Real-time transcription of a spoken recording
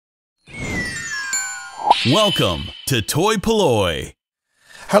Welcome to toy-polloi.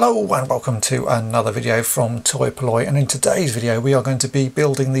 Hello and welcome to another video from toy-polloi, and in today's video we are going to be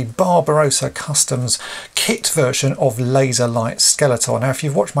building the Barbarossa Customs kit version of Laser Light Skeletor. Now if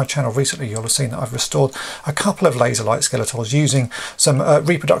you've watched my channel recently you'll have seen that I've restored a couple of Laser Light Skeletors using some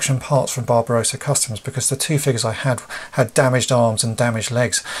reproduction parts from Barbarossa Customs, because the two figures I had damaged arms and damaged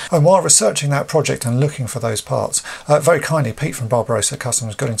legs. And while researching that project and looking for those parts, very kindly Pete from Barbarossa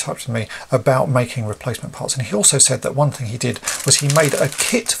Customs got in touch with me about making replacement parts, and he also said that one thing he did was he made a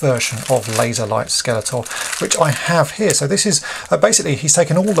kit version of Laser Light Skeletor, which I have here. So this is basically he's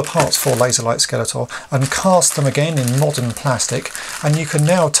taken all the parts for Laser Light Skeletor and cast them again in modern plastic, and you can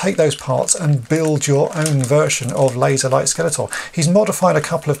now take those parts and build your own version of Laser Light Skeletor. He's modified a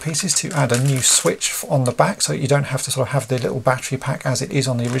couple of pieces to add a new switch on the back so you don't have to sort of have the little battery pack as it is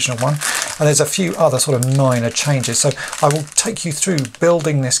on the original one, and there's a few other sort of minor changes. So I will take you through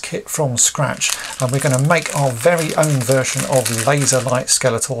building this kit from scratch, and we're going to make our very own version of Laser Light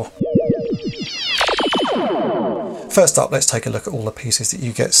Skeletor. First up, let's take a look at all the pieces that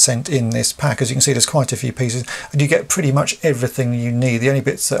you get sent in this pack. As you can see, there's quite a few pieces and you get pretty much everything you need. The only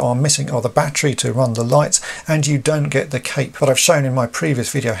bits that are missing are the battery to run the lights, and you don't get the cape. But I've shown in my previous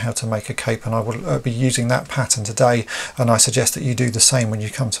video how to make a cape, and I will be using that pattern today, and I suggest that you do the same when you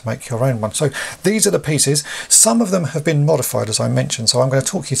come to make your own one. So these are the pieces. Some of them have been modified, as I mentioned, so I'm going to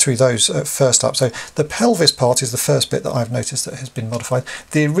talk you through those first up. So the pelvis part is the first bit that I've noticed that has been modified.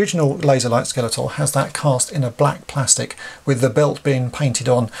 The original Laser Light Skeletor has that cast in a black plastic with the belt being painted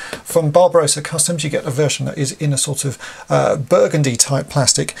on. From Barbarossa Customs you get a version that is in a sort of burgundy type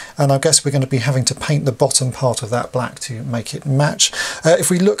plastic, and I guess we're going to be having to paint the bottom part of that black to make it match.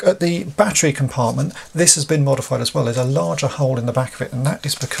 If we look at the battery compartment, this has been modified as well. There's a larger hole in the back of it, and that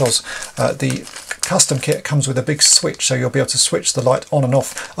is because the custom kit comes with a big switch, so you'll be able to switch the light on and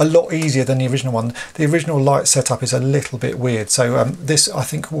off a lot easier than the original one. The original light setup is a little bit weird, so this I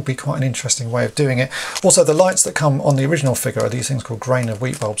think will be quite an interesting way of doing it. Also, the lights that come on the original figure are these things called grain of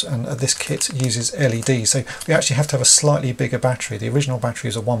wheat bulbs, and this kit uses LEDs, so we actually have to have a slightly bigger battery. The original battery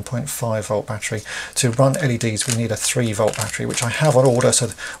is a 1.5 volt battery. To run LEDs we need a 3 volt battery, which I have on order, so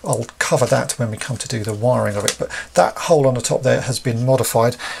I'll cover that when we come to do the wiring of it. But that hole on the top there has been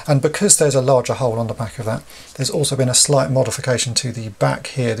modified, and because there's a larger hole on the back of that, there's also been a slight modification to the back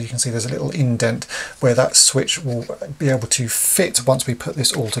here. You can see there's a little indent where that switch will be able to fit once we put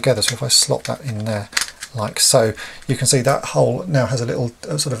this all together. So if I slot that in there like so, you can see that hole now has a little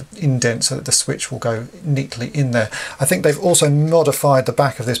sort of indent so that the switch will go neatly in there. I think they've also modified the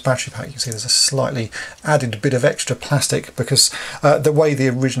back of this battery pack. You can see there's a slightly added bit of extra plastic, because the way the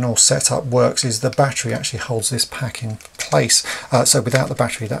original setup works is the battery actually holds this pack in place, so without the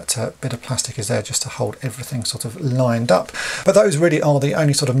battery that bit of plastic is there just to hold everything sort of lined up. But those really are the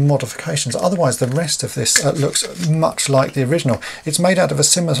only sort of modifications. Otherwise the rest of this looks much like the original. It's made out of a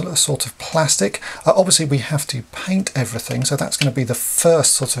similar sort of plastic. Obviously we have to paint everything, so that's going to be the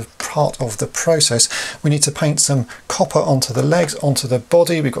first sort of part of the process. We need to paint some copper onto the legs, onto the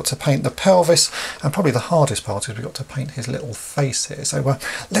body. We've got to paint the pelvis, and probably the hardest part is we've got to paint his little face here. So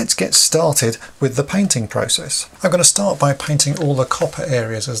let's get started with the painting process. I'm going to start by painting all the copper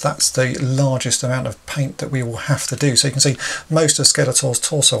areas, as that's the largest amount of paint that we will have to do. So you can see most of Skeletor's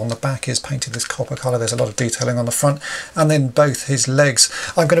torso on the back is painted this copper colour. There's a lot of detailing on the front, and then both his legs.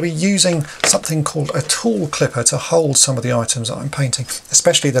 I'm going to be using something called a tool clipper to hold some of the items that I'm painting,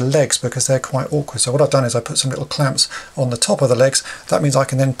 especially the legs, because they're quite awkward. So what I've done is I put some little clamps on the top of the legs. That means I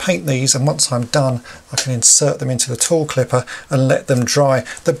can then paint these, and once I'm done I can insert them into the tool clipper and let them dry.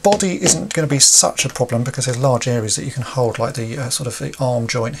 The body isn't going to be such a problem because there's large areas that you can hold, like the sort of the arm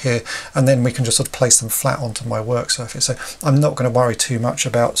joint here, and then we can just sort of place them flat onto my work surface. So I'm not going to worry too much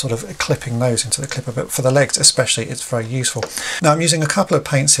about sort of clipping those into the clipper, but for the legs especially it's very useful. Now I'm using a couple of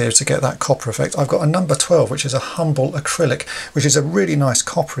paints here to get that copper effect. I've got a number 12, which is a humble acrylic, which is a really nice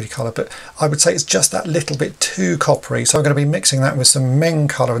coppery colour, but I would say it's just that little bit too coppery, so I'm going to be mixing that with some Meng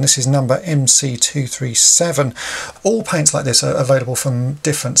colour, and this is number MC237. All paints like this are available from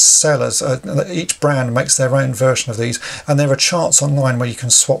different sellers. Each brand makes their own version of these, and there are charts online where you can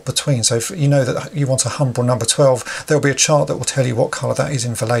swap between. So if you know that you want a humble number 12, there'll be a chart that will tell you what colour that is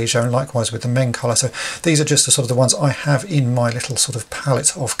in Malaysia, and likewise with the Meng colour. So these are just the sort of the ones I have in my little sort of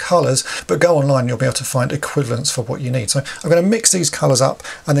palette of colours, but go online, you'll be able to find equivalents for what you need. So I'm going to mix these colours up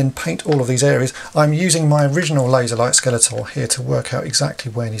and then paint all of these areas. I'm using my original Laser Light Skeletor here to work out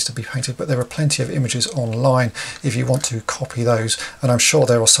exactly where it needs to be painted, but there are plenty of images online if you want to copy those, and I'm sure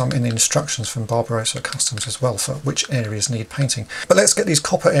there are some in the instructions from Barbarossa Customs as well for which areas need painting. But let's get these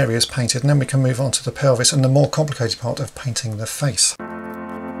copper areas painted, and then we can move on to the pelvis and the more complicated part of painting the face.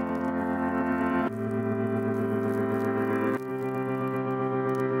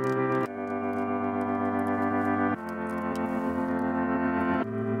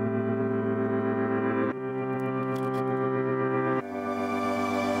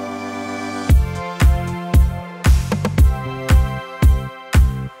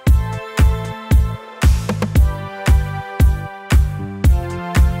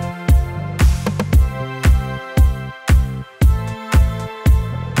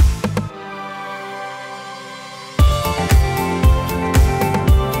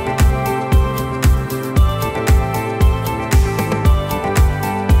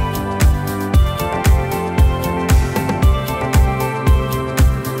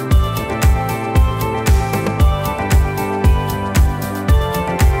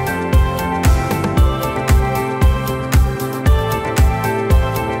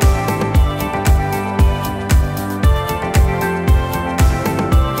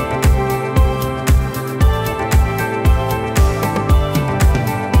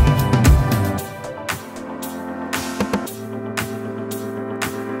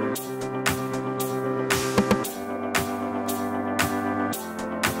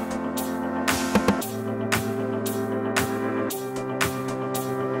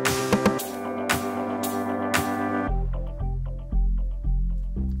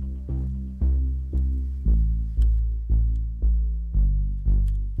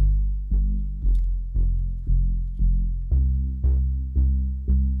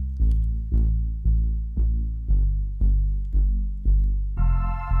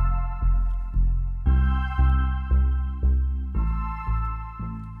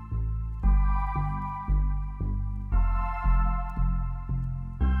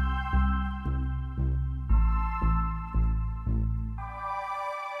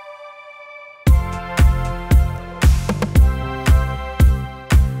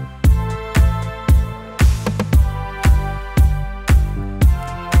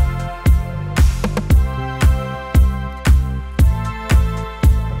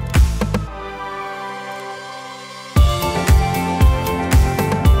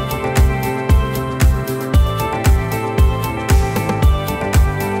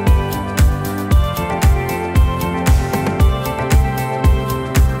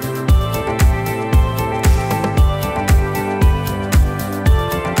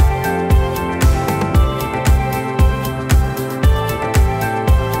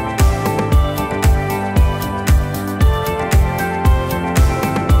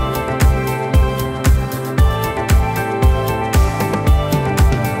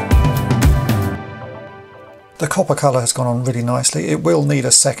 The copper colour has gone on really nicely. It will need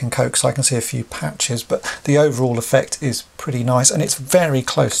a second coat because I can see a few patches, but the overall effect is pretty nice, and it's very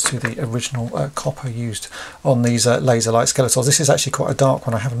close to the original copper used on these Laser Light Skeletors. This is actually quite a dark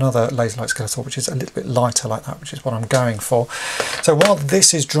one. I have another Laser Light Skeletor which is a little bit lighter like that, which is what I'm going for. So while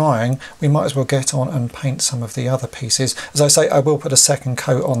this is drying, we might as well get on and paint some of the other pieces. As I say, I will put a second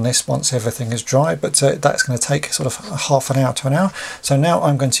coat on this once everything is dry, but that's going to take sort of half an hour to an hour. So now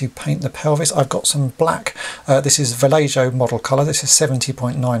I'm going to paint the pelvis. I've got some black. This is Vallejo model colour. This is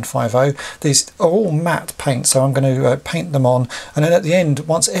 70.950. These are all matte paint, so I'm going to paint them on, and then at the end,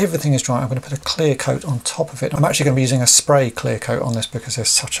 once everything is dry, I'm going to put a clear coat on top of it. I'm actually going to be using a spray clear coat on this because there's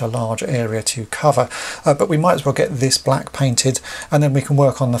such a large area to cover, but we might as well get this black painted, and then we can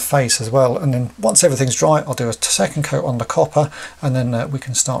work on the face as well. And then once everything's dry, I'll do a second coat on the copper, and then we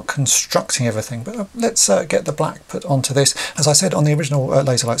can start constructing everything. But let's get the black put onto this. As I said, on the original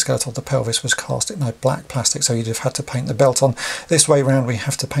Laser Light Skeletor, the pelvis was cast in no black plastic, so you'd have had to paint the belt on. This way round we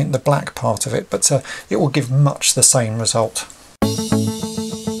have to paint the black part of it, but it will give much the same result.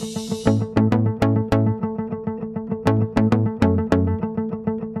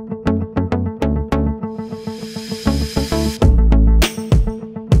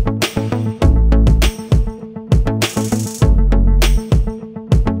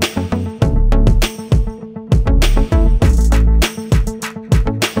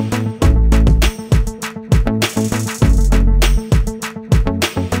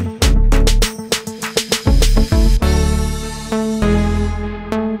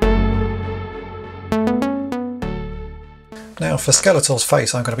 Now for Skeletor's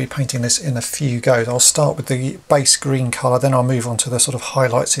face, I'm going to be painting this in a few goes. I'll start with the base green colour, then I'll move on to the sort of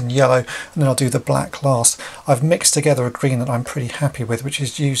highlights in yellow, and then I'll do the black last. I've mixed together a green that I'm pretty happy with, which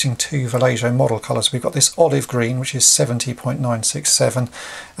is using two Vallejo model colours. We've got this olive green, which is 70.967,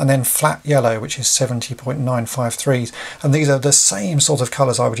 and then flat yellow, which is 70.953. And these are the same sort of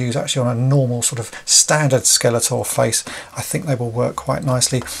colours I would use actually on a normal sort of standard Skeletor face. I think they will work quite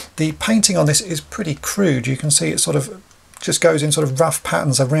nicely. The painting on this is pretty crude. You can see it sort of just goes in sort of rough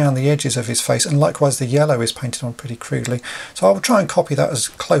patterns around the edges of his face, and likewise the yellow is painted on pretty crudely. So I'll try and copy that as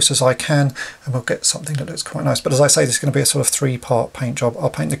close as I can, and we'll get something that looks quite nice. But as I say, this is going to be a sort of three-part paint job. I'll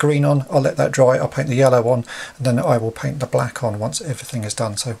paint the green on, I'll let that dry, I'll paint the yellow on, and then I will paint the black on once everything is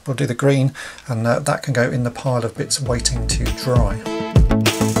done. So we'll do the green, and that can go in the pile of bits waiting to dry.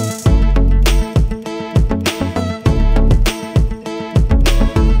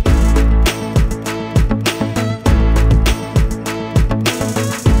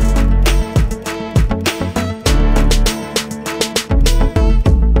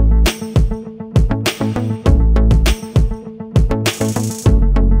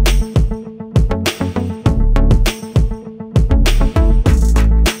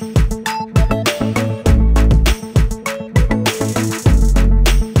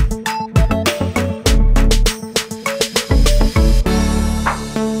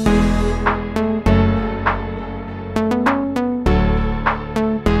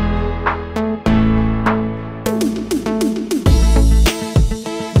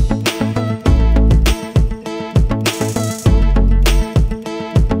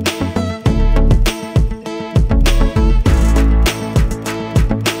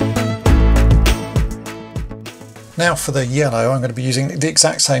 Now for the yellow, I'm going to be using the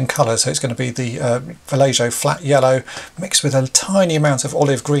exact same colour, so it's going to be the Vallejo flat yellow mixed with a tiny amount of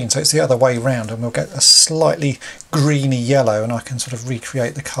olive green, so it's the other way round, and we'll get a slightly greeny yellow, and I can sort of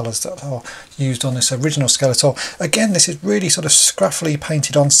recreate the colours that are used on this original Skeletor. Again, this is really sort of scruffily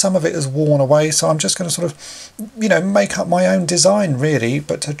painted on. Some of it has worn away, so I'm just going to sort of, you know, make up my own design really,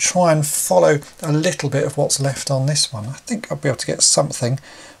 but to try and follow a little bit of what's left on this one. I think I'll be able to get something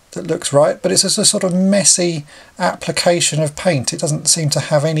that looks right, but it's just a sort of messy application of paint. It doesn't seem to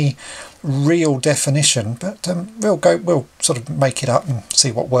have any real definition, but we'll sort of make it up and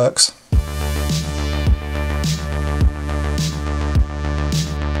see what works.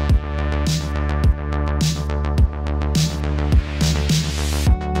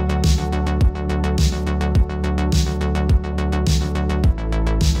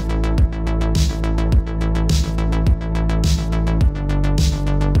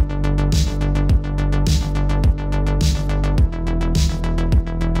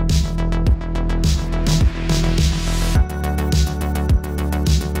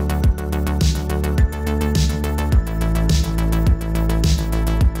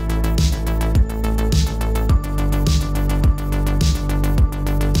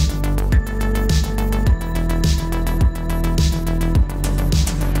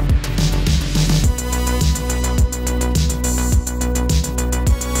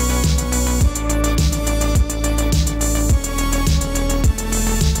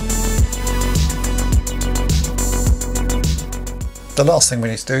 The last thing we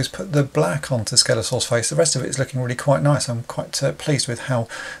need to do is put the black onto Skeletor's face. The rest of it is looking really quite nice. I'm quite pleased with how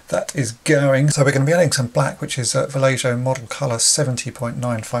that is going. So we're going to be adding some black, which is Vallejo model colour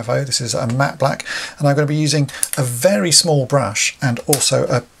 70.950. This is a matte black, and I'm going to be using a very small brush and also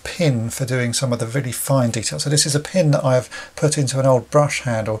a pin for doing some of the really fine details. So this is a pin that I've put into an old brush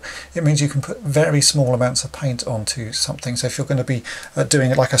handle. It means you can put very small amounts of paint onto something. So if you're going to be doing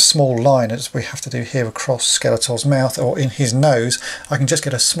it like a small line, as we have to do here across Skeletor's mouth or in his nose, I can just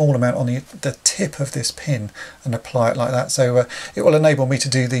get a small amount on the tip of this pin and apply it like that. So it will enable me to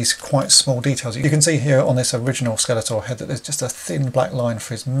do these quite small details. You can see here on this original Skeletor head that there's just a thin black line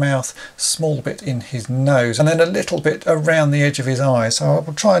for his mouth, small bit in his nose, and then a little bit around the edge of his eyes. So I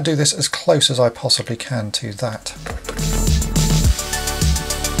will try and do this as close as I possibly can to that.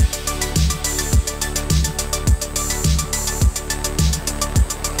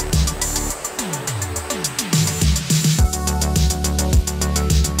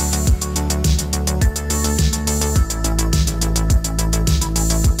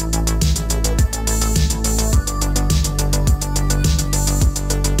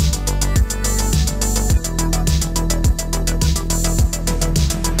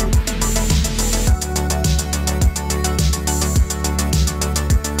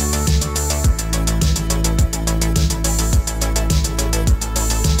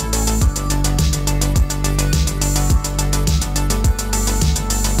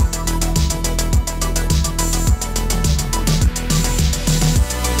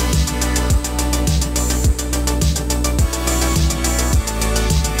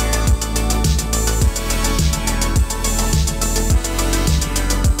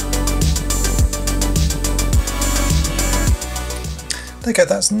 Okay,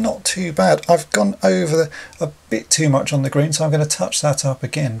 that's not too bad. I've gone over a bit too much on the green, so I'm going to touch that up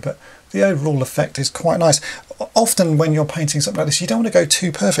again, but the overall effect is quite nice. Often when you're painting something like this, you don't want to go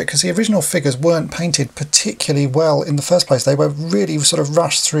too perfect, because the original figures weren't painted particularly well in the first place. They were really sort of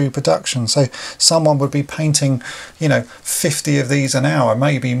rushed through production, so someone would be painting, you know, 50 of these an hour,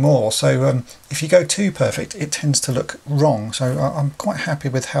 maybe more. So if you go too perfect, it tends to look wrong. So I'm quite happy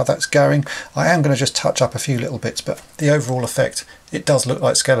with how that's going. I am going to just touch up a few little bits, but the overall effect, it does look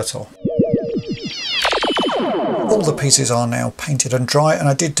like Skeletor. All the pieces are now painted and dry, and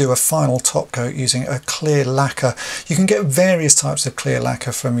I did do a final top coat using a clear lacquer. You can get various types of clear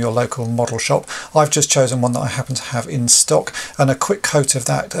lacquer from your local model shop. I've just chosen one that I happen to have in stock, and a quick coat of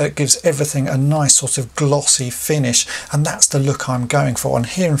that gives everything a nice sort of glossy finish, and that's the look I'm going for. And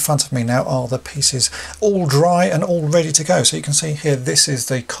here in front of me now are the pieces all dry and all ready to go. So you can see here, this is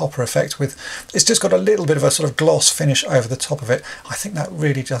the copper effect with, it's just got a little bit of a sort of gloss finish over the top of it. I think that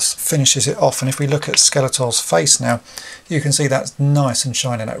really just finishes it off. And if we look at Skeletor's face now, you can see that's nice and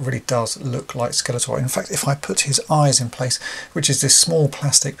shiny. That really does look like Skeletor. In fact, if I put his eyes in place, which is this small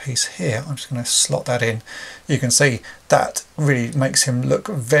plastic piece here, I'm just going to slot that in, you can see that really makes him look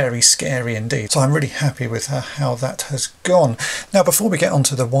very scary indeed. So I'm really happy with how that has gone. Now, before we get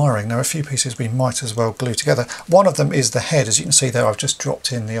onto the wiring, there are a few pieces we might as well glue together. One of them is the head. As you can see there, I've just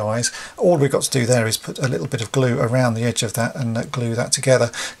dropped in the eyes. All we've got to do there is put a little bit of glue around the edge of that and glue that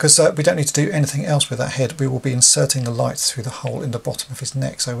together, because we don't need to do anything else with that head. We will be inserting the lights through the hole in the bottom of his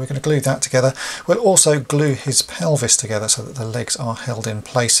neck, so we're going to glue that together. We'll also glue his pelvis together so that the legs are held in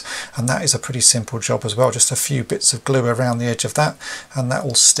place, and that is a pretty simple job as well. Just a few bits of glue around the edge of that, and that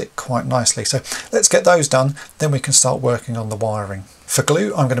will stick quite nicely. So let's get those done, then we can start working on the wiring. For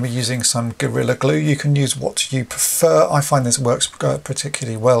glue, I'm going to be using some Gorilla Glue. You can use what you prefer. I find this works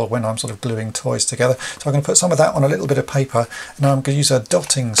particularly well when I'm sort of gluing toys together. So I'm going to put some of that on a little bit of paper, and I'm going to use a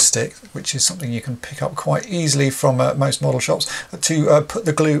dotting stick, which is something you can pick up quite easily from most model shops, to put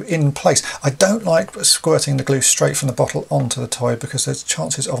the glue in place. I don't like squirting the glue straight from the bottle onto the toy, because there's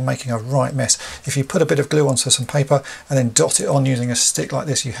chances of making a right mess. If you put a bit of glue onto some paper and then dot it on using a stick like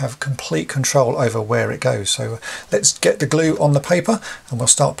this, you have complete control over where it goes. So let's get the glue on the paper, and we'll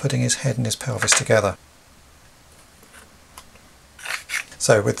start putting his head and his pelvis together.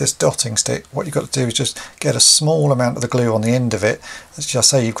 So with this dotting stick, what you've got to do is just get a small amount of the glue on the end of it. As I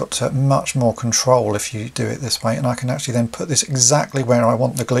say, you've got much more control if you do it this way, and I can actually then put this exactly where I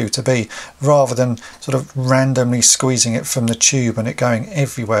want the glue to be, rather than sort of randomly squeezing it from the tube and it going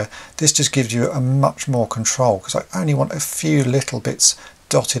everywhere. This just gives you a much more control, because I only want a few little bits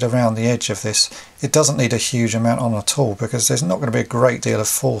dotted around the edge of this. It doesn't need a huge amount on at all, because there's not going to be a great deal of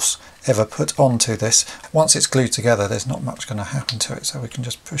force ever put onto this. Once it's glued together, there's not much going to happen to it, so we can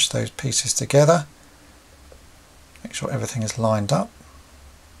just push those pieces together, make sure everything is lined up,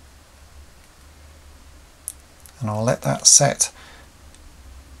 and I'll let that set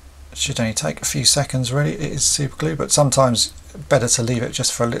It should only take a few seconds really. It is super glue, but sometimes better to leave it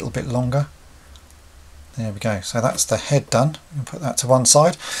just for a little bit longer. There we go. So that's the head done. We can put that to one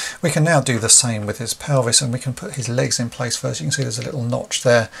side. We can now do the same with his pelvis, and we can put his legs in place first. You can see there's a little notch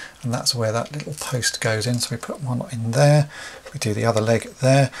there, and that's where that little post goes in. So we put one in there. We do the other leg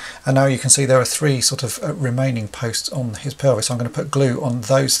there, and now you can see there are three sort of remaining posts on his pelvis. So I'm going to put glue on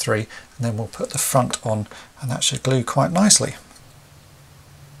those three, and then we'll put the front on, and that should glue quite nicely.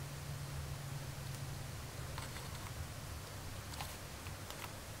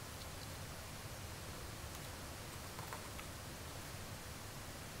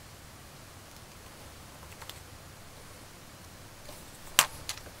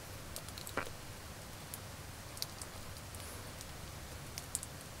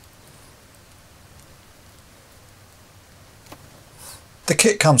 The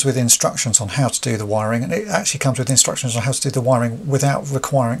kit comes with instructions on how to do the wiring, and it actually comes with instructions on how to do the wiring without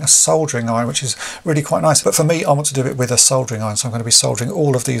requiring a soldering iron, which is really quite nice. But for me, I want to do it with a soldering iron, so I'm going to be soldering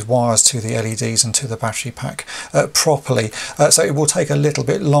all of these wires to the LEDs and to the battery pack properly. So it will take a little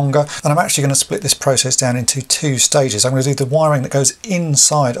bit longer, and I'm actually going to split this process down into two stages. I'm going to do the wiring that goes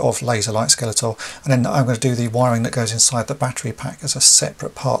inside of Laser Light Skeletor, and then I'm going to do the wiring that goes inside the battery pack as a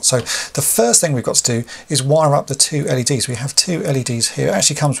separate part. So the first thing we've got to do is wire up the two LEDs. We have two LEDs here. It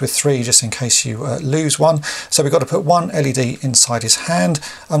actually comes with three just in case you lose one. So we've got to put one LED inside his hand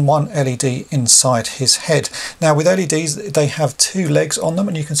and one LED inside his head. Now with LEDs, they have two legs on them,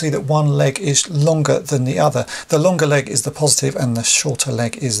 and you can see that one leg is longer than the other. The longer leg is the positive and the shorter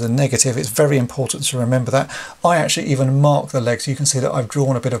leg is the negative. It's very important to remember that. I actually even mark the legs. You can see that I've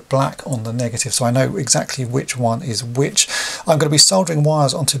drawn a bit of black on the negative, so I know exactly which one is which. I'm going to be soldering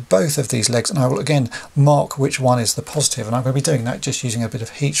wires onto both of these legs, and I will again mark which one is the positive, and I'm going to be doing that just using a bit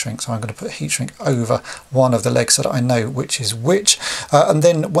of heat shrink. So I'm going to put heat shrink over one of the legs so that I know which is which, and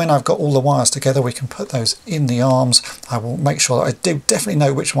then when I've got all the wires together, we can put those in the arms. I will make sure that I do definitely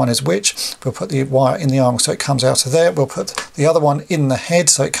know which one is which. We'll put the wire in the arm so it comes out of there. We'll put the other one in the head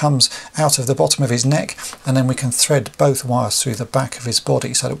so it comes out of the bottom of his neck, and then we can thread both wires through the back of his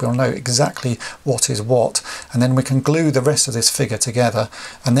body so that we'll know exactly what is what, and then we can glue the rest of this figure together,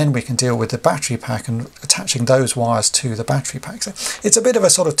 and then we can deal with the battery pack and attaching those wires to the battery pack. So it's a bit of a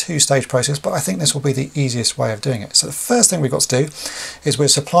sort of two-stage process, but I think this will be the easiest way of doing it. So the first thing we've got to do is we're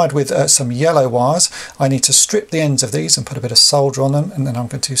supplied with some yellow wires. I need to strip the ends of these and put a bit of solder on them, and then I'm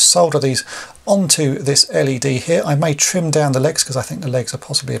going to solder these onto this LED here. I may trim down the legs because I think the legs are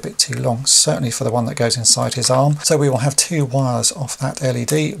possibly a bit too long, certainly for the one that goes inside his arm. So we will have two wires off that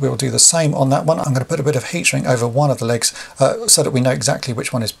LED. We'll do the same on that one. I'm going to put a bit of heat shrink over one of the legs so that we know exactly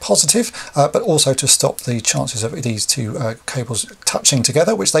which one is positive, but also to stop the chances of these two cables touching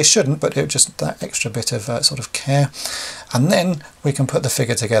together, which they shouldn't, but it just that extra bit of sort of care. And then we can put the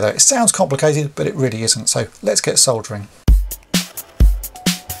figure together. It sounds complicated, but it really isn't. So let's get soldering.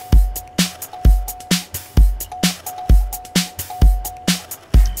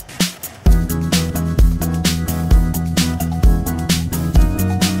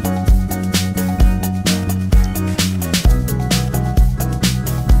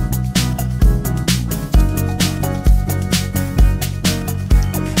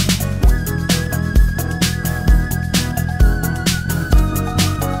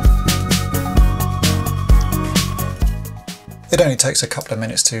 It only takes a couple of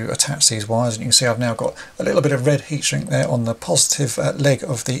minutes to attach these wires, and you can see I've now got a little bit of red heat shrink there on the positive leg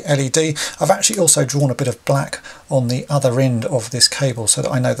of the LED. I've actually also drawn a bit of black on the other end of this cable so that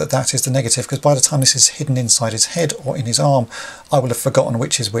I know that that is the negative, because by the time this is hidden inside his head or in his arm, I will have forgotten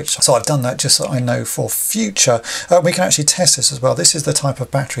which is which. So I've done that just so I know for future. We can actually test this as well. This is the type of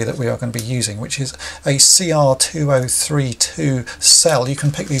battery that we are going to be using, which is a CR2032 cell. You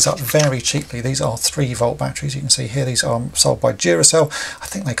can pick these up very cheaply. These are 3-volt batteries. You can see here these are sold by Duracell. I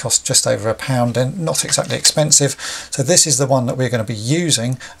think they cost just over £1 and not exactly expensive. So this is the one that we're going to be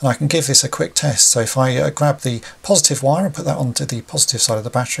using, and I can give this a quick test. So if I grab the positive wire and put that onto the positive side of the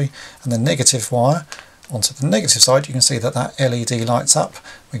battery, and the negative wire onto the negative side, you can see that that LED lights up.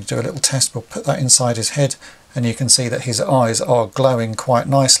 We can do a little test. We'll put that inside his head, and you can see that his eyes are glowing quite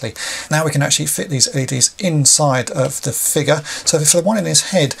nicely. Now we can actually fit these LEDs inside of the figure. So for the one in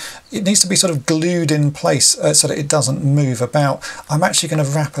his head, it needs to be sort of glued in place so that it doesn't move about. I'm actually going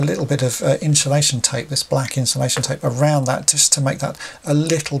to wrap a little bit of insulation tape, this black insulation tape, around that just to make that a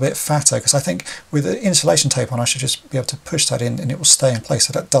little bit fatter, because I think with the insulation tape on I should just be able to push that in and it will stay in place,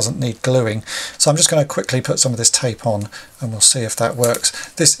 so that doesn't need gluing. So I'm just going to quickly put some of this tape on and we'll see if that works.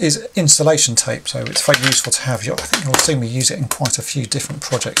 This is insulation tape, so it's very useful to have. I think you'll see me use it in quite a few different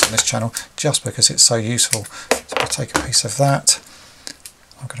projects on this channel just because it's so useful. So I'll take a piece of that.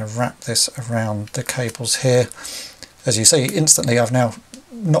 I'm going to wrap this around the cables here. As you see, instantly I've now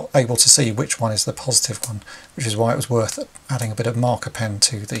not able to see which one is the positive one, which is why it was worth adding a bit of marker pen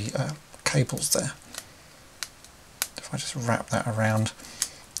to the cables there. If I just wrap that around,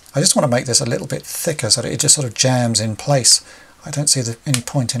 I just want to make this a little bit thicker so that it just sort of jams in place. I don't see any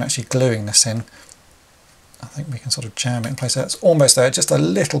point in actually gluing this in. I think we can sort of jam it in place. That's almost there, just a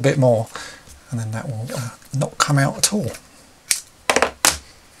little bit more, and then that will not come out at all.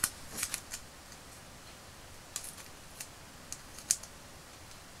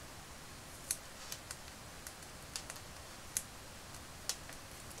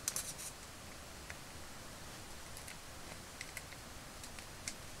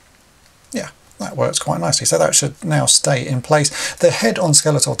 Yeah, that works quite nicely. So that should now stay in place. The head on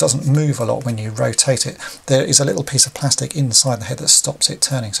Skeletor doesn't move a lot when you rotate it. There is a little piece of plastic inside the head that stops it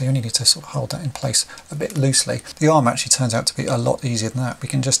turning, so you only need to sort of hold that in place a bit loosely. The arm actually turns out to be a lot easier than that. We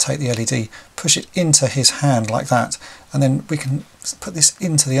can just take the LED, push it into his hand like that, and then we can put this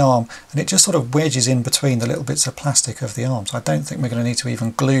into the arm, and it just sort of wedges in between the little bits of plastic of the arm. So I don't think we're going to need to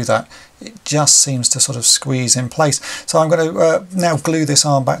even glue that. It just seems to sort of squeeze in place. So I'm going to now glue this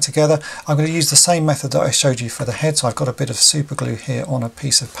arm back together. I'm going to use the same method that I showed you for the head. So I've got a bit of super glue here on a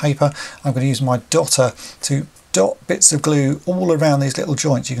piece of paper. I'm going to use my dotter to dot bits of glue all around these little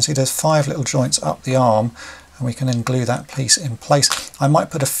joints. You can see there's 5 little joints up the arm, and we can then glue that piece in place. I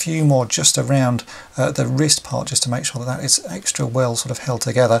might put a few more just around the wrist part just to make sure that that is extra well sort of held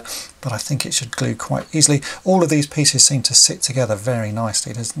together, but I think it should glue quite easily. All of these pieces seem to sit together very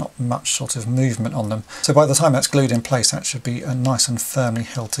nicely. There's not much sort of movement on them. So by the time that's glued in place, that should be nice and firmly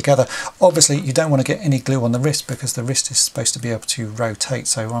held together. Obviously, you don't want to get any glue on the wrist because the wrist is supposed to be able to rotate.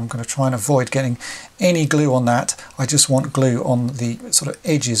 So I'm going to try and avoid getting any glue on that. I just want glue on the sort of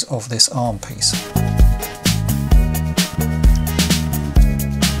edges of this arm piece.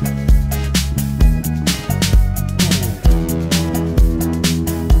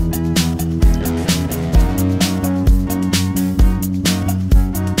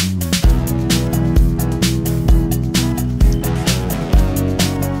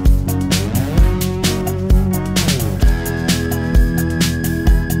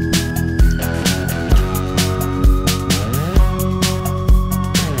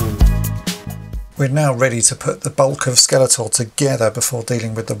 We're now ready to put the bulk of Skeletor together before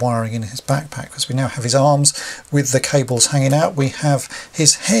dealing with the wiring in his backpack, because we now have his arms with the cables hanging out, we have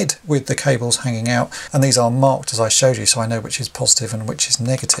his head with the cables hanging out, and these are marked as I showed you, so I know which is positive and which is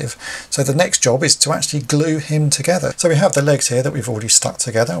negative. So the next job is to actually glue him together. So we have the legs here that we've already stuck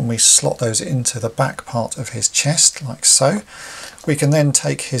together, and we slot those into the back part of his chest like so. We can then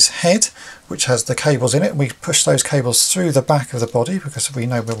take his head, which has the cables in it, and we push those cables through the back of the body because we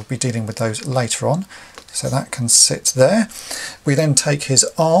know we'll be dealing with those later on. So that can sit there. We then take his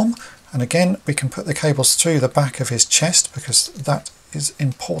arm, and again we can put the cables through the back of his chest because that is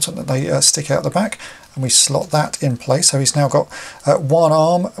important that they stick out the back, and we slot that in place. So he's now got one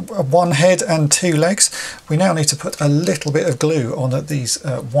arm, one head and 2 legs. We now need to put a little bit of glue on these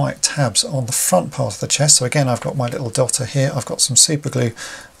white tabs on the front part of the chest. So again, I've got my little dotter here, I've got some super glue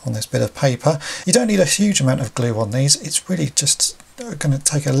on this bit of paper. You don't need a huge amount of glue on these, it's really just going to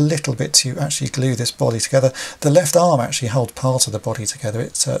take a little bit to actually glue this body together. The left arm actually holds part of the body together,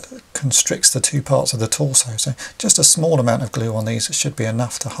 it constricts the 2 parts of the torso, so just a small amount of glue on these should be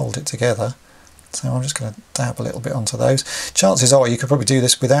enough to hold it together. So I'm just going to dab a little bit onto those. Chances are you could probably do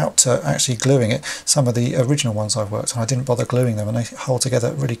this without actually gluing it. Some of the original ones I've worked on, I didn't bother gluing them, and they hold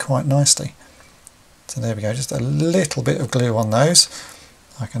together really quite nicely. So there we go, just a little bit of glue on those.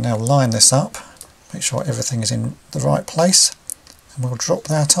 I can now line this up, make sure everything is in the right place, and we'll drop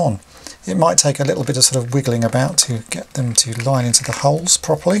that on. It might take a little bit of sort of wiggling about to get them to line into the holes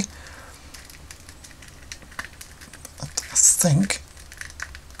properly. I think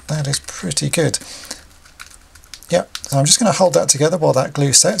that is pretty good. Yep, so I'm just going to hold that together while that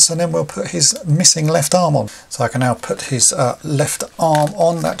glue sets, and then we'll put his missing left arm on. So I can now put his left arm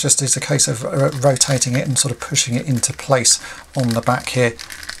on. That just is a case of rotating it and sort of pushing it into place on the back here,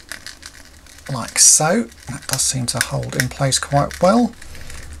 like so. That does seem to hold in place quite well.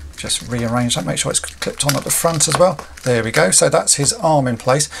 Just rearrange that, make sure it's clipped on at the front as well. There we go, so that's his arm in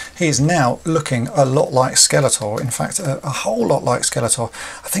place. He is now looking a lot like Skeletor, in fact a whole lot like Skeletor.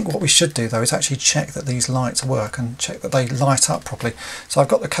 I think what we should do though is actually check that these lights work and check that they light up properly. So I've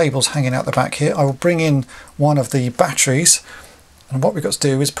got the cables hanging out the back here. I will bring in one of the batteries, and what we've got to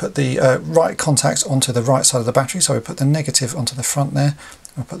do is put the right contacts onto the right side of the battery. So we put the negative onto the front there,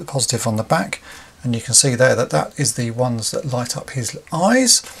 we'll put the positive on the back, and you can see there that that is the ones that light up his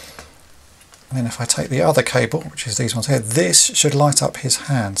eyes. And then if I take the other cable, which is these ones here, this should light up his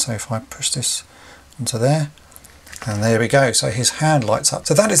hand. So if I push this onto there, and there we go, so his hand lights up.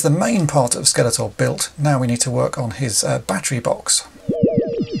 So that is the main part of Skeletor built. Now we need to work on his battery box.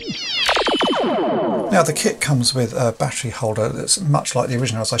 Now the kit comes with a battery holder that's much like the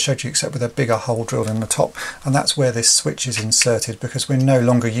original as I showed you, except with a bigger hole drilled in the top, and that's where this switch is inserted, because we're no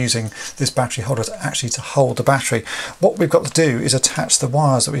longer using this battery holder to hold the battery. What we've got to do is attach the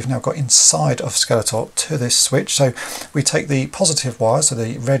wires that we've now got inside of Skeletor to this switch. So we take the positive wires, so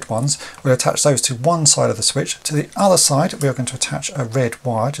the red ones, we'll attach those to one side of the switch. To the other side we are going to attach a red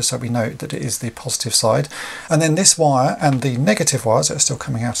wire, just so we know that it is the positive side, and then this wire and the negative wires that are still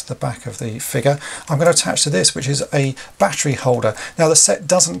coming out of the back of the figure, I'm going to attach to this, which is a battery holder. Now the set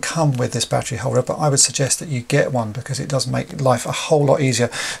doesn't come with this battery holder, but I would suggest that you get one because it does make life a whole lot easier.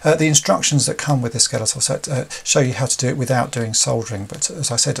 The instructions that come with this Skeletor set show you how to do it without doing soldering, but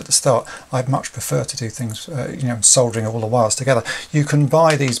as I said at the start, I'd much prefer to do things soldering all the wires together. You can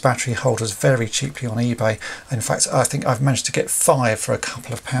buy these battery holders very cheaply on eBay. In fact, I think I've managed to get 5 for a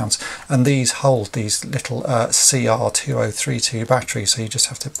couple of pounds, and these hold these little CR2032 batteries, so you just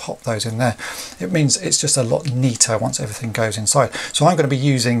have to pop those in there. It means it's just a lot neater once everything goes inside. So I'm going to be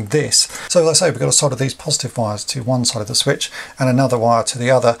using this. So as I say, we've got to solder these positive wires to one side of the switch and another wire to the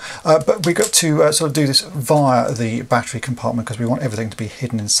other, but we've got to sort of do this via the battery compartment because we want everything to be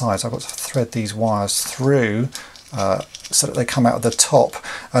hidden inside. So I've got to thread these wires through so that they come out of the top,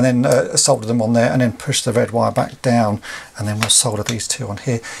 and then solder them on there, and then push the red wire back down, and then we'll solder these two on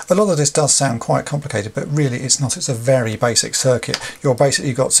here. A lot of this does sound quite complicated, but really it's not. It's a very basic circuit. You've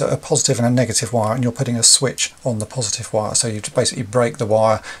got a positive and a negative wire, and you're putting a switch on the positive wire, so you basically break the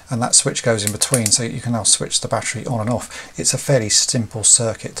wire and that switch goes in between, so you can now switch the battery on and off. It's a fairly simple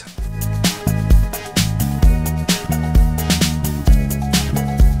circuit.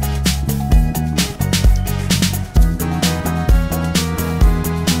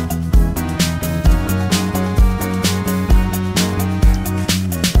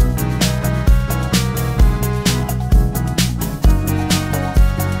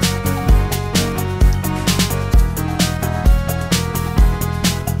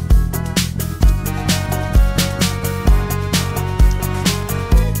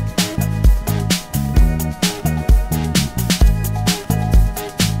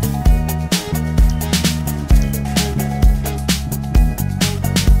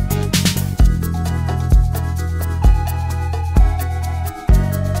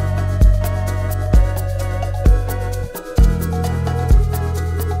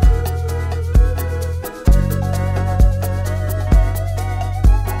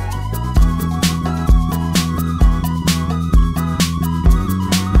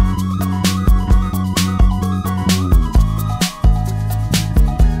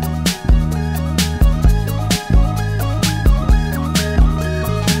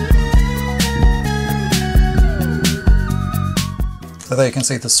 So there you can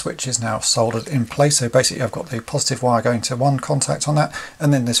see the switch is now soldered in place. So basically I've got the positive wire going to one contact on that,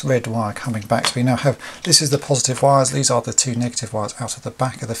 and then this red wire coming back. So we now have, this is the positive wires, these are the two negative wires out of the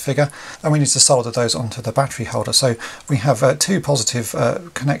back of the figure, and we need to solder those onto the battery holder. So we have two positive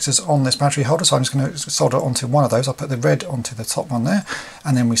connectors on this battery holder, so I'm just going to solder onto one of those. I'll put the red onto the top one there,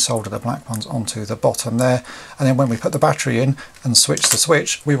 and then we solder the black ones onto the bottom there, and then when we put the battery in and switch the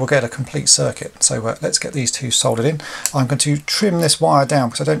switch, we will get a complete circuit. So let's get these two soldered in. I'm going to trim this wire down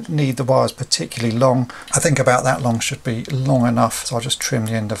because I don't need the wires particularly long. I think about that long should be long enough, so I'll just trim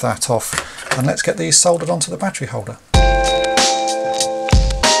the end of that off, and let's get these soldered onto the battery holder.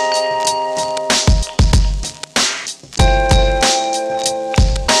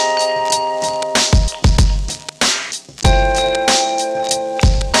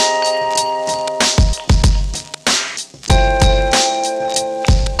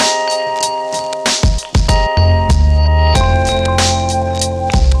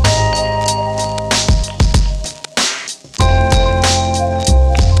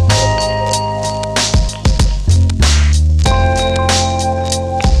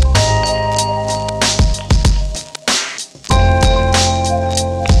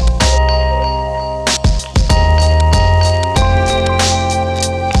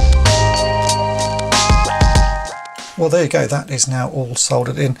 Well, there you go, that is now all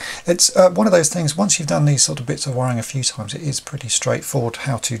soldered in. It's one of those things, once you've done these sort of bits of wiring a few times, it is pretty straightforward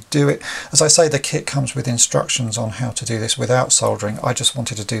how to do it. As I say, the kit comes with instructions on how to do this without soldering. I just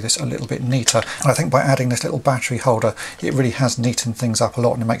wanted to do this a little bit neater. And I think by adding this little battery holder, it really has neatened things up a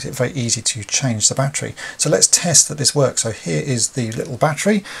lot and it makes it very easy to change the battery. So let's test that this works. So here is the little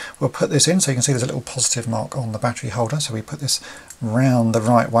battery. We'll put this in, so you can see there's a little positive mark on the battery holder. So we put this round the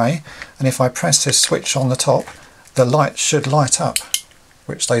right way, and if I press this switch on the top, the lights should light up,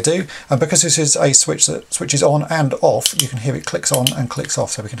 which they do. And because this is a switch that switches on and off, you can hear it clicks on and clicks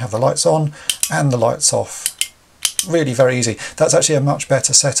off. So we can have the lights on and the lights off. Really very easy. That's actually a much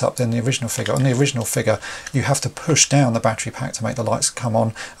better setup than the original figure. On the original figure, you have to push down the battery pack to make the lights come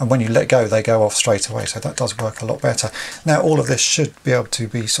on, and when you let go, they go off straight away. So that does work a lot better. Now all of this should be able to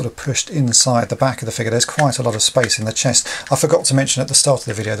be sort of pushed inside the back of the figure. There's quite a lot of space in the chest. I forgot to mention at the start of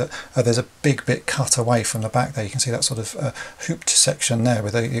the video that there's a big bit cut away from the back there. You can see that sort of hooped section there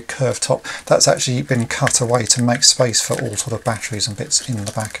with a curved top. That's actually been cut away to make space for all sort of batteries and bits in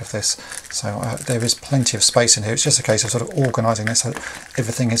the back of this. So there is plenty of space in here. It's just a case of sort of organising this so that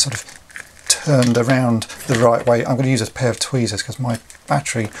everything is sort of turned around the right way. I'm going to use a pair of tweezers because my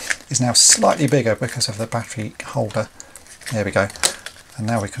battery is now slightly bigger because of the battery holder. There we go. And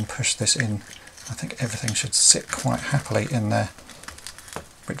now we can push this in. I think everything should sit quite happily in there,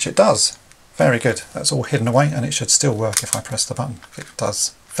 which it does. Very good. That's all hidden away, and it should still work if I press the button. It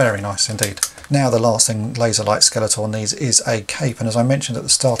does. Very nice indeed. Now the last thing Laser Light Skeletor needs is a cape, and as I mentioned at the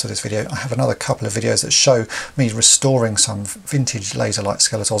start of this video, I have another couple of videos that show me restoring some vintage Laser Light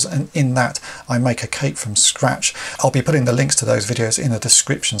Skeletors, and in that I make a cape from scratch. I'll be putting the links to those videos in the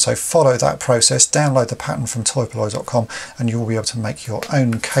description, so follow that process, download the pattern from toy-polloi.com, and you'll be able to make your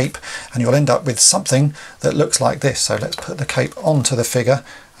own cape, and you'll end up with something that looks like this. So let's put the cape onto the figure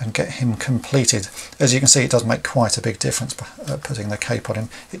and get him completed. As you can see, it does make quite a big difference putting the cape on him.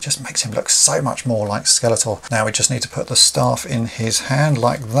 It just makes him look so much more like Skeletor. Now we just need to put the staff in his hand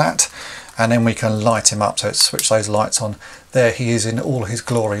like that, and then we can light him up. So let's switch those lights on. There he is in all his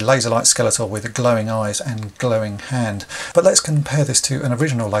glory, Laser Light Skeletor with glowing eyes and glowing hand. But let's compare this to an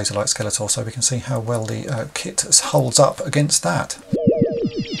original Laser Light Skeletor so we can see how well the kit holds up against that.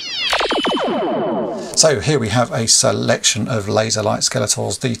 So here we have a selection of Laser Light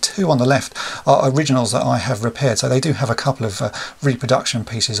Skeletors. The two on the left are originals that I have repaired, so they do have a couple of reproduction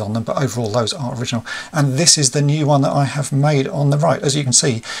pieces on them, but overall those are original. And this is the new one that I have made on the right. As you can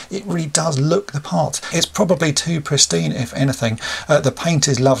see, it really does look the part. It's probably too pristine, if anything. The paint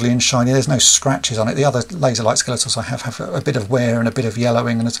is lovely and shiny. There's no scratches on it. The other Laser Light Skeletors I have a bit of wear and a bit of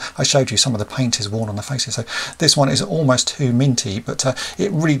yellowing, and as I showed you, some of the paint is worn on the faces. So this one is almost too minty, but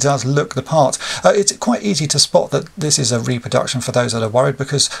it really does look the part. It's quite easy to spot that this is a reproduction for those that are worried,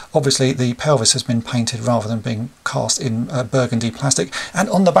 because obviously the pelvis has been painted rather than being cast in burgundy plastic, and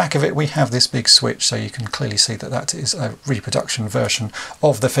on the back of it we have this big switch, so you can clearly see that that is a reproduction version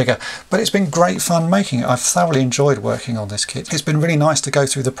of the figure. But it's been great fun making it. I've thoroughly enjoyed working on this kit. It's been really nice to go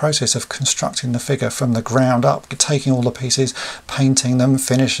through the process of constructing the figure from the ground up, taking all the pieces, painting them,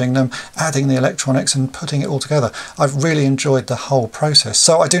 finishing them, adding the electronics and putting it all together. I've really enjoyed the whole process.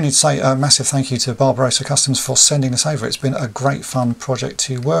 So I do need to say a massive thank you to Barbarossa Customs for sending this over. It's been a great fun project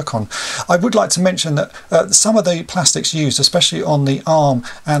to work on. I would like to mention that some of the plastics used, especially on the arm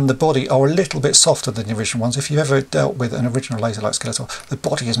and the body, are a little bit softer than the original ones. If you've ever dealt with an original Laser Light Skeletor, the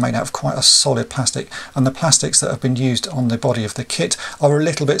body is made out of quite a solid plastic, and the plastics that have been used on the body of the kit are a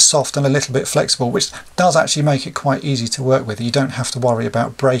little bit soft and a little bit flexible, which does actually make it quite easy to work with. You don't have to worry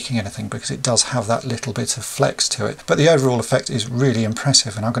about breaking anything because it does have that little bit of flex to it. But the overall effect is really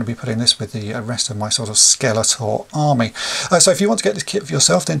impressive, and I'm going to be putting this with the rest of my sort of Skeletor army. So if you want to get this kit for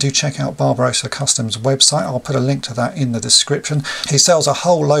yourself, then do check out Barbarossa Customs website. I'll put a link to that in the description. He sells a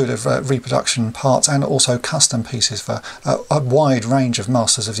whole load of reproduction parts and also custom pieces for a wide range of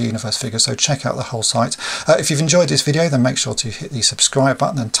Masters of the Universe figures, so check out the whole site. If you've enjoyed this video, then make sure to hit the subscribe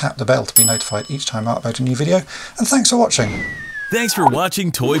button and tap the bell to be notified each time I upload a new video, and thanks for watching. Thanks for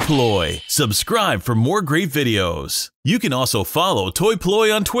watching toy-polloi. Subscribe for more great videos. You can also follow toy-polloi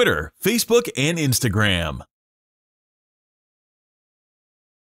on Twitter, Facebook, and Instagram.